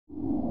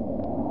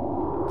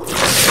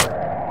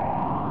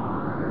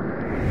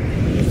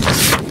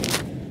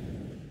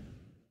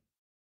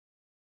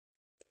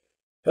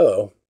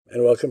Hello,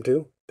 and welcome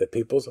to the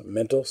People's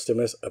Mental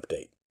Stimulus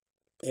Update.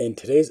 In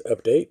today's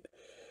update,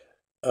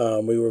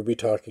 we will be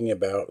talking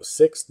about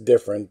 6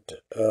 different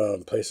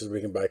places we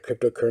can buy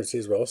cryptocurrency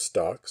as well as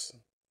stocks.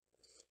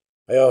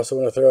 I also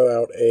want to throw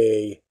out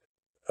a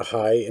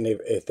hi and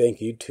a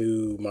thank you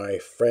to my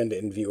friend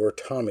and viewer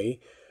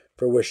Tommy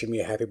for wishing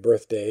me a happy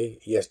birthday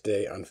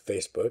yesterday on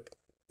Facebook.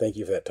 Thank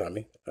you for that,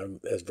 Tommy.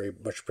 That's very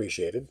much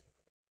appreciated.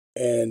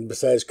 And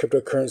besides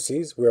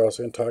cryptocurrencies, we're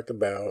also going to talk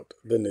about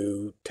the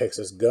new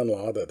Texas gun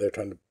law that they're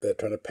trying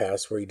to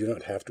pass, where you do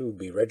not have to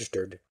be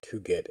registered to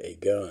get a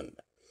gun.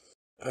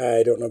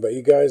 I don't know about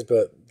you guys,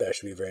 but that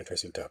should be a very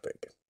interesting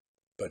topic.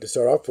 But to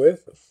start off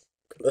with,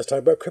 let's talk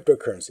about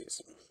cryptocurrencies.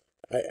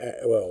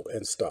 Well,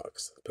 and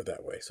stocks, put it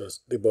that way. So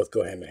they both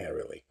go hand in hand,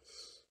 really.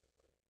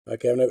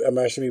 Okay, I'm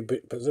actually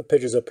putting some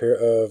pictures up here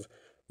of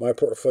my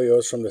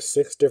portfolios from the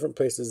 6 different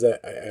places that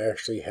I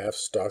actually have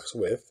stocks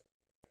with.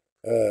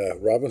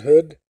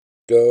 Robinhood,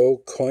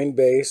 Doe,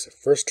 Coinbase,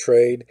 First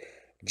Trade,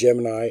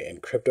 Gemini, and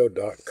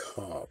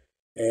Crypto.com.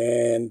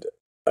 And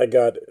I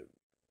got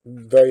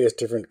various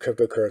different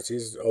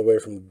cryptocurrencies, all the way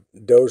from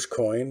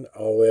Dogecoin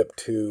all the way up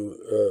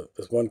to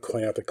there's one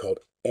coin out there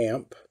called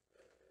AMP,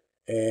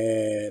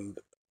 and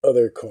up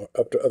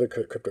to other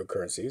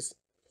cryptocurrencies.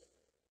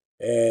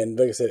 And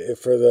like I said,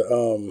 for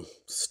the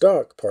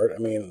stock part, I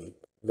mean,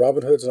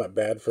 Robinhood's not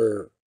bad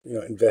for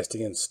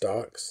investing in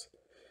stocks.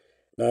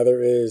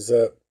 Neither is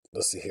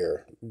let's see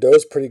here.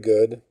 Doe's pretty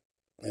good,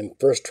 and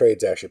First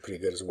Trade's actually pretty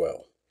good as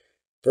well.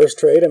 First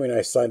Trade, I mean,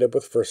 I signed up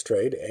with First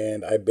Trade,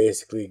 and I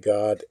basically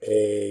got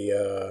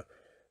a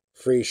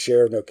free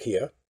share of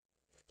Nokia,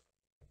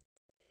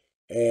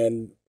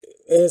 and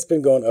it's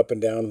been going up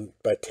and down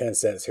by 10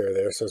 cents here or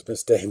there, so it's been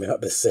staying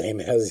about the same.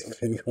 It hasn't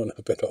been going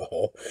up at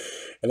all.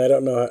 And I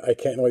don't know, I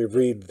can't really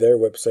read their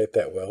website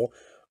that well.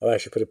 I'll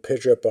actually put a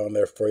picture up on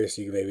there for you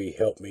so you can maybe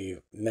help me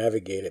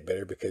navigate it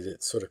better, because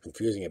it's sort of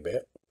confusing a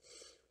bit.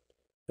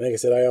 Like I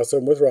said, I also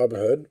am with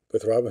Robinhood.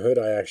 With Robinhood,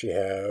 I actually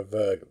have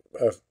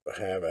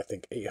I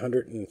think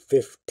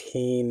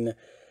 815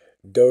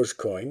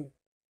 Dogecoin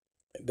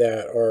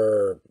that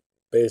are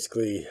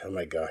basically, oh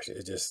my gosh,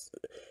 it's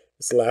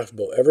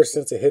laughable. Ever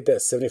since it hit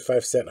that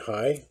 75-cent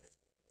high,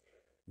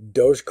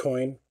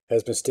 Dogecoin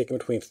has been sticking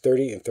between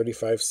 30 and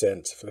 35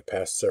 cents for the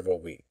past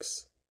several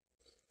weeks.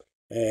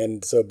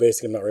 And so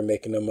basically, I'm not really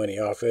making no money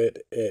off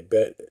it,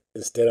 but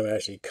instead, I'm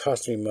actually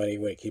costing me money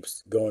when it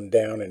keeps going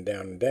down and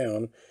down and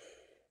down.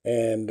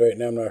 And right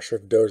now, I'm not sure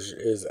if Doge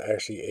is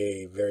actually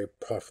a very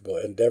profitable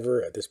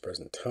endeavor at this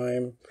present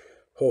time.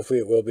 Hopefully,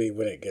 it will be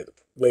when it gets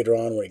later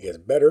on, when it gets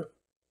better.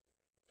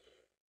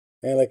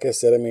 And like I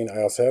said, I mean,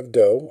 I also have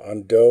Doe.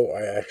 On Doe,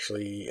 I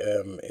actually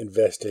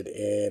invested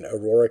in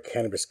Aurora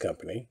Cannabis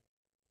Company,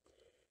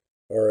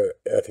 or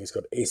I think it's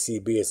called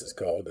ACB, as it's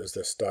called, as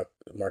the stock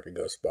market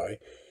goes by.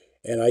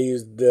 And I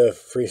used the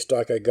free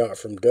stock I got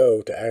from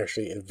Doe to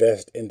actually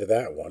invest into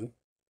that one.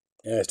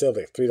 And I still have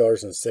like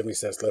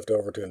 $3.70 left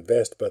over to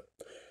invest, but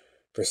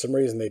for some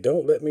reason, they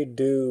don't let me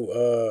do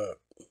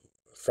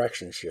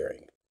fraction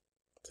sharing.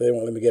 So they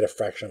won't let me get a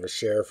fraction of a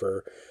share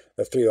for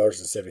the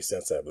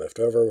 $3.70 I have left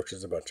over, which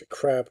is a bunch of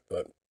crap,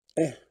 but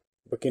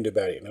what can you do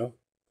about it?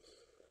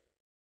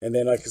 And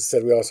then, like I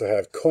said, we also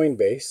have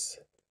Coinbase.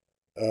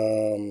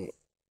 Um,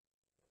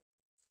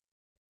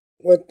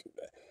 what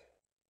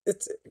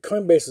it's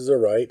Coinbase is all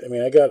right. I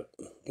mean, I got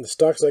the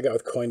stocks I got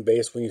with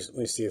Coinbase. When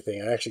you see a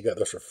thing, I actually got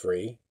those for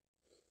free,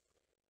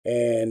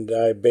 and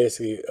I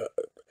basically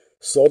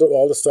sold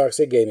all the stocks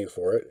they gave me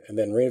for it, and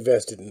then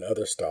reinvested in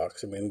other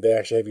stocks. I mean, they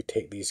actually have you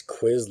take these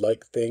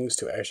quiz-like things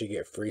to actually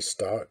get free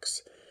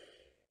stocks.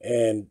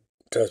 And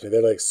trust me,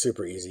 they're like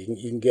super easy.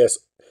 You can guess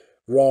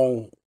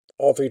wrong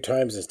all 3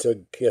 times and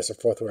still guess the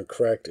fourth one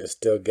correct and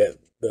still get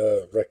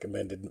the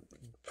recommended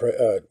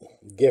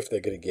gift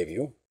they're going to give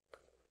you.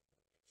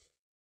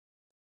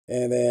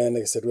 And then,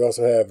 like I said, we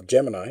also have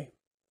Gemini,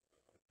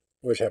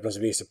 which happens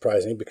to be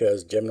surprising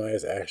because Gemini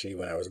is actually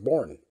when I was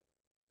born,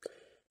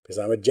 because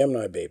I'm a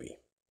Gemini baby.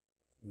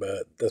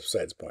 But that's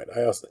besides the point.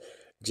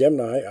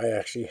 Gemini, I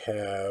actually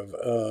have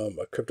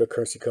a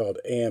cryptocurrency called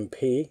AMP.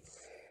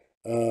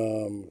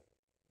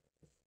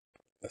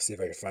 Let's see if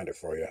I can find it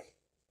for you.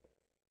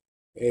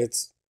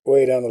 It's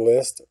way down the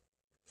list.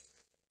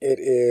 It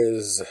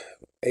is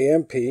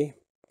AMP.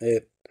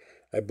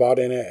 I bought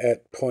in it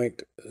at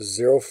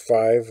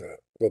 0.05,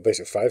 well,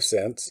 basically 5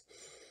 cents,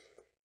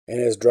 and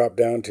it's dropped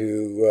down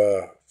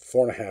to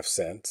 4.5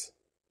 cents.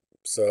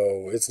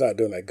 So it's not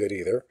doing that good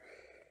either.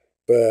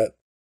 But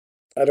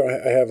I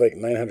have like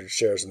 900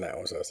 shares in that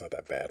one, so that's not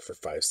that bad for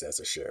 5 cents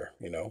a share.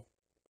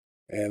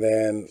 And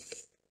then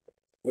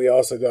we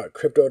also got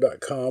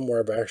Crypto.com, where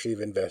I've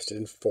actually invested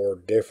in 4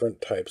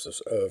 different types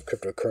of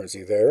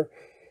cryptocurrency there.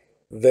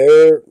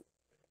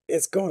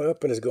 It's going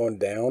up and it's going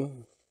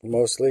down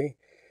mostly.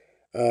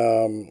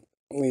 When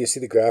you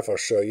see the graph, I'll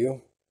show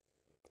you.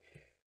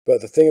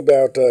 But the thing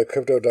about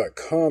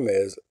Crypto.com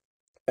is,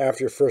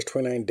 after your first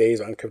 29 days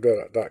on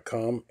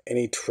Crypto.com,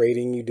 any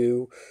trading you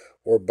do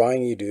or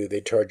buying you do, they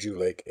charge you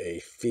like a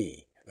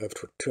fee of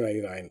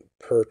 $2.99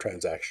 per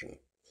transaction.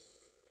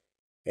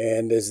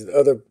 And there's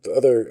other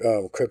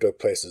crypto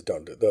places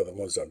don't do, the other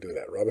ones don't do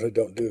that. Robinhood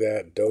don't do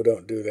that. Doe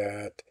don't do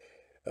that.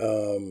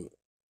 Um,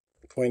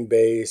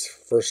 Coinbase,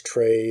 First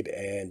Trade,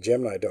 and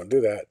Gemini don't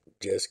do that.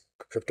 Just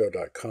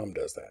Crypto.com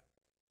does that.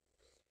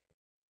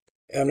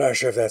 And I'm not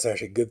sure if that's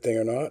actually a good thing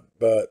or not,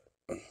 but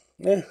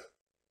eh,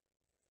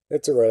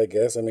 it's alright, I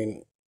guess. I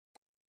mean,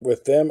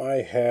 with them,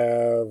 I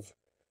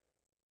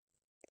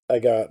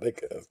got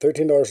like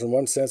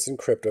 $13.01 in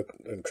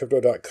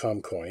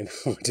Crypto.com coin,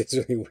 which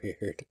is really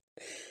weird.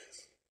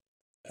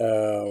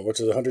 Which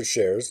is 100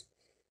 shares.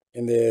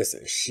 And this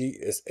she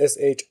is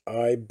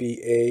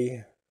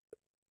SHIBAIUN.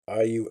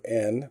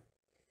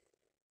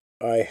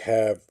 I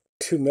have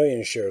 2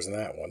 million shares in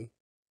that one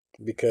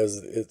because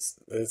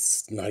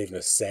it's not even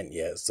a cent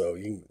yet, so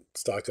you can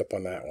stock up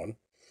on that one.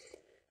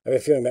 I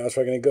have a feeling that one's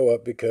probably going to go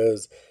up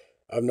because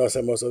I've noticed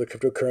that most other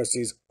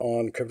cryptocurrencies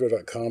on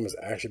Crypto.com has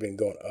actually been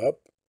going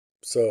up.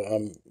 So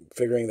I'm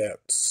figuring that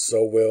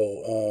so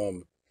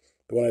will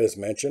the one I just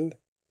mentioned.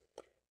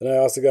 Then I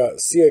also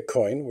got Sia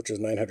Coin, which is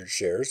 900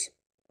 shares.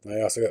 And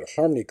I also got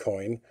Harmony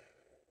Coin,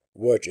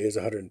 which is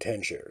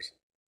 110 shares.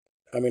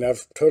 I mean,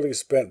 I've totally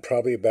spent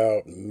probably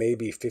about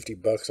maybe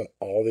 $50 on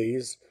all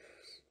these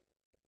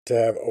to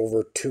have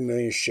over 2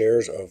 million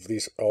shares of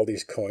all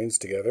these coins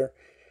together.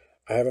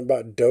 I haven't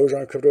bought Doge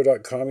on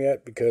Crypto.com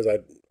yet because I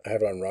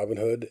have it on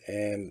Robinhood,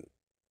 and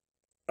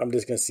I'm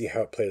just going to see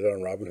how it plays out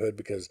on Robinhood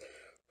because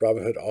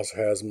Robinhood also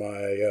has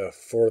my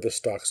 4 of the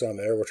stocks on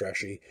there, which are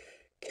actually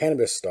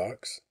cannabis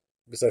stocks.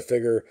 Because I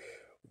figure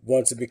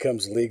once it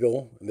becomes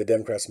legal and the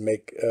Democrats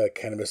make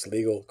cannabis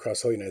legal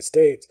across the whole United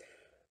States,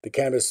 the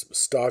cannabis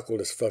stock will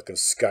just fucking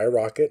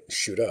skyrocket and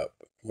shoot up.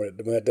 When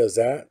it does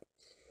that,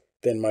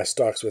 then my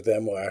stocks with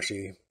them will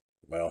actually,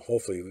 well,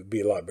 hopefully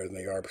be a lot better than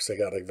they are because I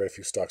got like very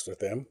few stocks with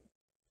them.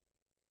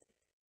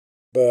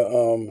 But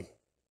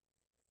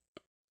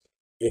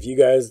if you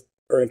guys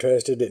are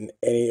interested in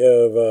any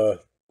of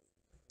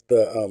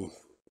the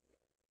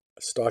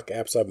stock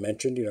apps I've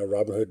mentioned,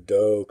 Robinhood,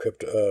 Doe,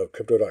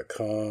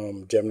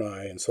 Crypto.com,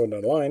 Gemini, and so on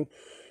down the line,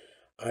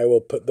 I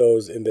will put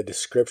those in the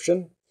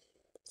description.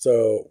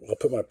 So I'll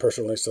put my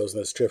personal links to those in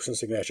the description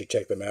so you can actually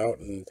check them out.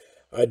 And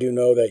I do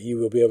know that you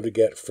will be able to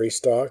get free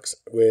stocks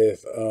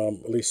with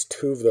at least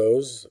 2 of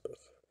those.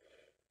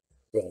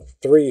 Well,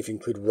 3 if you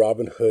include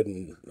Robinhood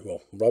and,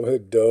 well,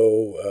 Robinhood,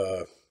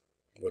 Doe,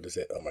 what is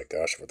it? Oh my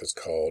gosh, what it's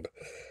called.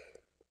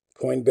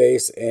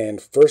 Coinbase and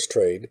First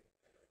Trade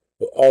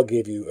will all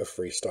give you a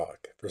free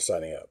stock for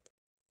signing up.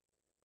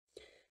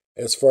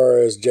 As far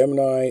as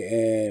Gemini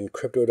and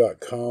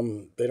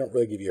Crypto.com, they don't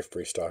really give you a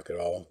free stock at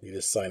all. You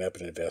just sign up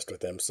and invest with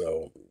them,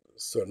 so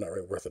sort of not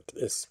really worth it.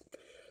 It's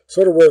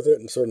sort of worth it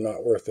and sort of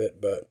not worth it,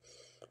 but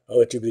I'll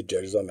let you be the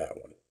judges on that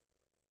one.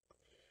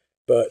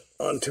 But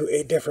onto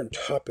a different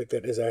topic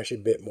that is actually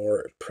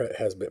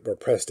has a bit more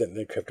precedent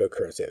than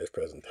cryptocurrency at this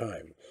present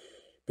time,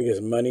 because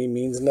money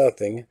means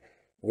nothing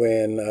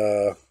when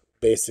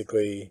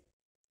basically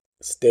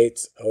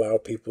states allow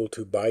people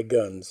to buy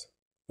guns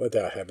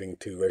without having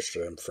to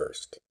register them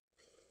first.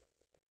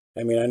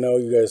 I mean, I know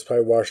you guys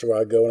probably watched a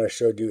while ago when I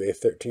showed you a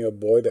 13-year-old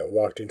boy that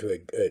walked into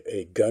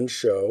a gun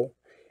show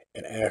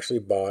and actually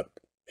bought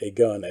a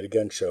gun at a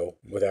gun show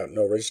without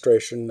no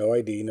registration, no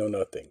ID, no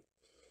nothing.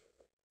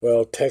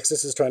 Well,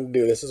 Texas is trying to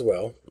do this as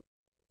well.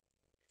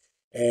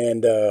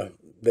 And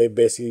they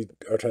basically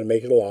are trying to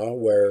make it a law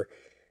where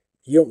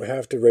you don't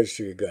have to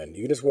register your gun.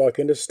 You can just walk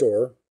into a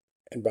store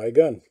and buy a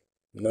gun.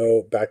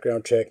 No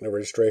background check, no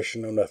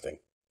registration, no nothing.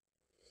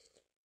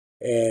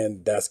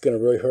 And that's going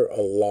to really hurt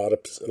a lot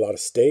of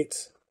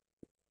states,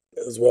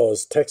 as well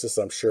as Texas,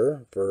 I'm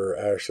sure, for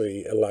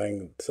actually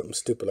allowing something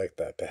stupid like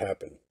that to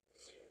happen.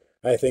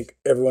 I think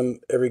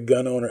every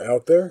gun owner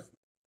out there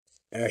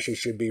actually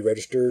should be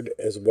registered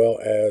as well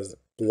as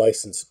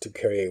licensed to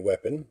carry a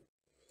weapon.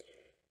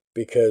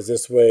 Because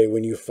this way,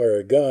 when you fire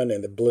a gun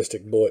and the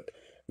ballistic bullet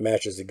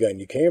matches the gun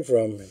you came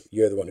from,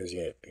 you're the one who's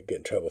going to get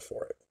in trouble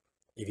for it.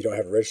 If you don't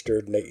have it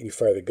registered and you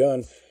fire the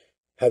gun,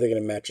 how are they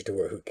going to match it to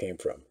who it came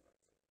from?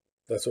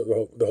 That's what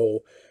the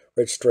whole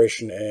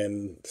registration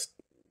and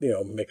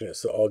making it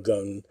so all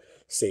gun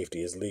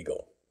safety is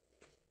legal.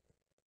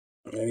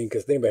 I mean,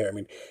 because think about it. I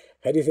mean,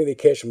 how do you think they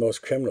catch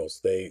most criminals?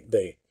 They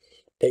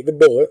take the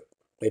bullet,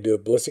 they do a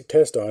ballistic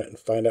test on it, and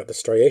find out the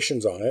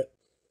striations on it,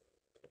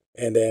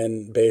 and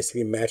then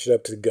basically match it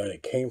up to the gun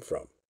it came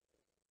from.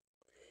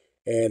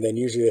 And then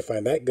usually they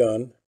find that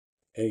gun,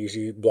 and it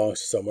usually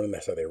belongs to someone, and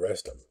that's how they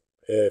arrest them.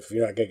 If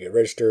you're not going to get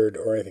registered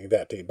or anything like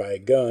that to buy a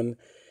gun,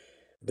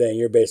 then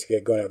you're basically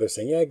going out there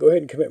saying, yeah, go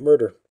ahead and commit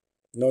murder.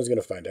 No one's going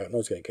to find out. No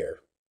one's going to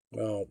care.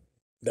 Well,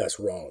 that's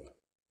wrong.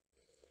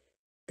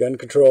 Gun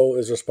control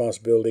is the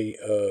responsibility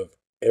of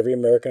every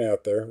American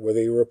out there,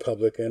 whether you're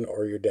Republican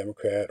or you're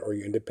Democrat or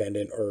you're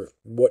independent or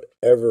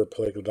whatever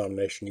political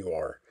denomination you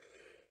are.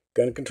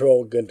 Gun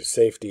control, gun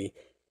safety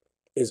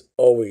is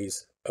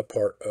always a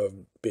part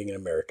of being an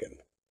American.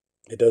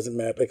 It doesn't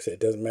matter, like I said, it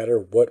doesn't matter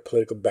what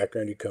political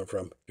background you come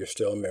from, you're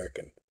still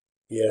American.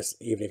 Yes,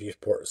 even if you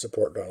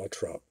support Donald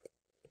Trump,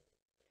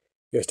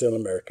 you're still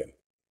an American.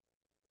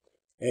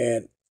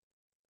 And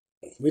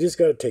we just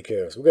got to take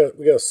care of this.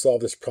 We got to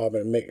solve this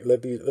problem and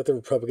let the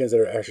Republicans that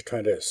are actually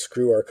trying to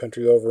screw our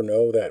country over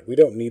know that we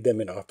don't need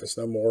them in office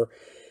no more,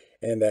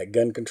 and that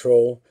gun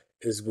control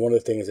is one of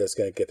the things that's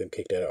going to get them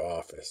kicked out of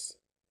office.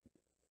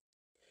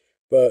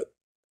 But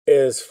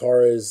as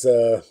far as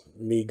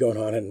me going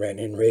on and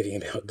ranting and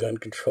raving about gun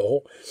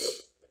control,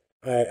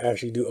 I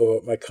actually do open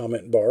up my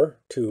comment bar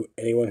to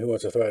anyone who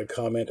wants to throw out a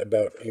comment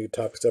about any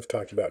topic I've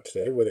talked about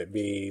today, whether it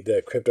be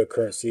the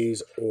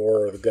cryptocurrencies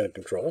or the gun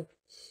control.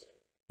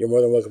 You're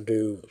more than welcome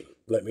to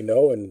let me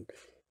know, and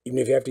even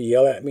if you have to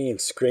yell at me and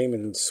scream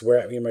and swear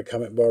at me in my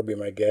comment bar, be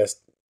my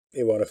guest.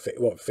 It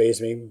won't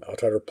faze me. I'll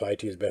try to reply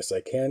to you as best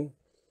I can.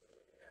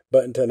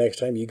 But until next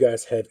time, you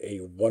guys have a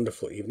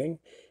wonderful evening.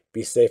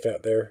 Be safe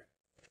out there,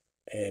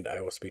 and I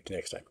will speak to you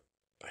next time.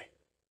 Bye.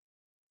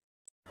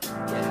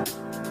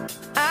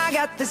 I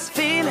got this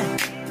feeling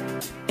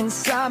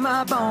inside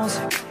my bones.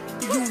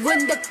 You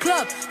in the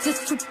club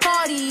just to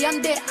party.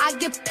 I'm there, I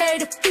get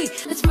paid a fee.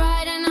 Let's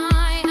ride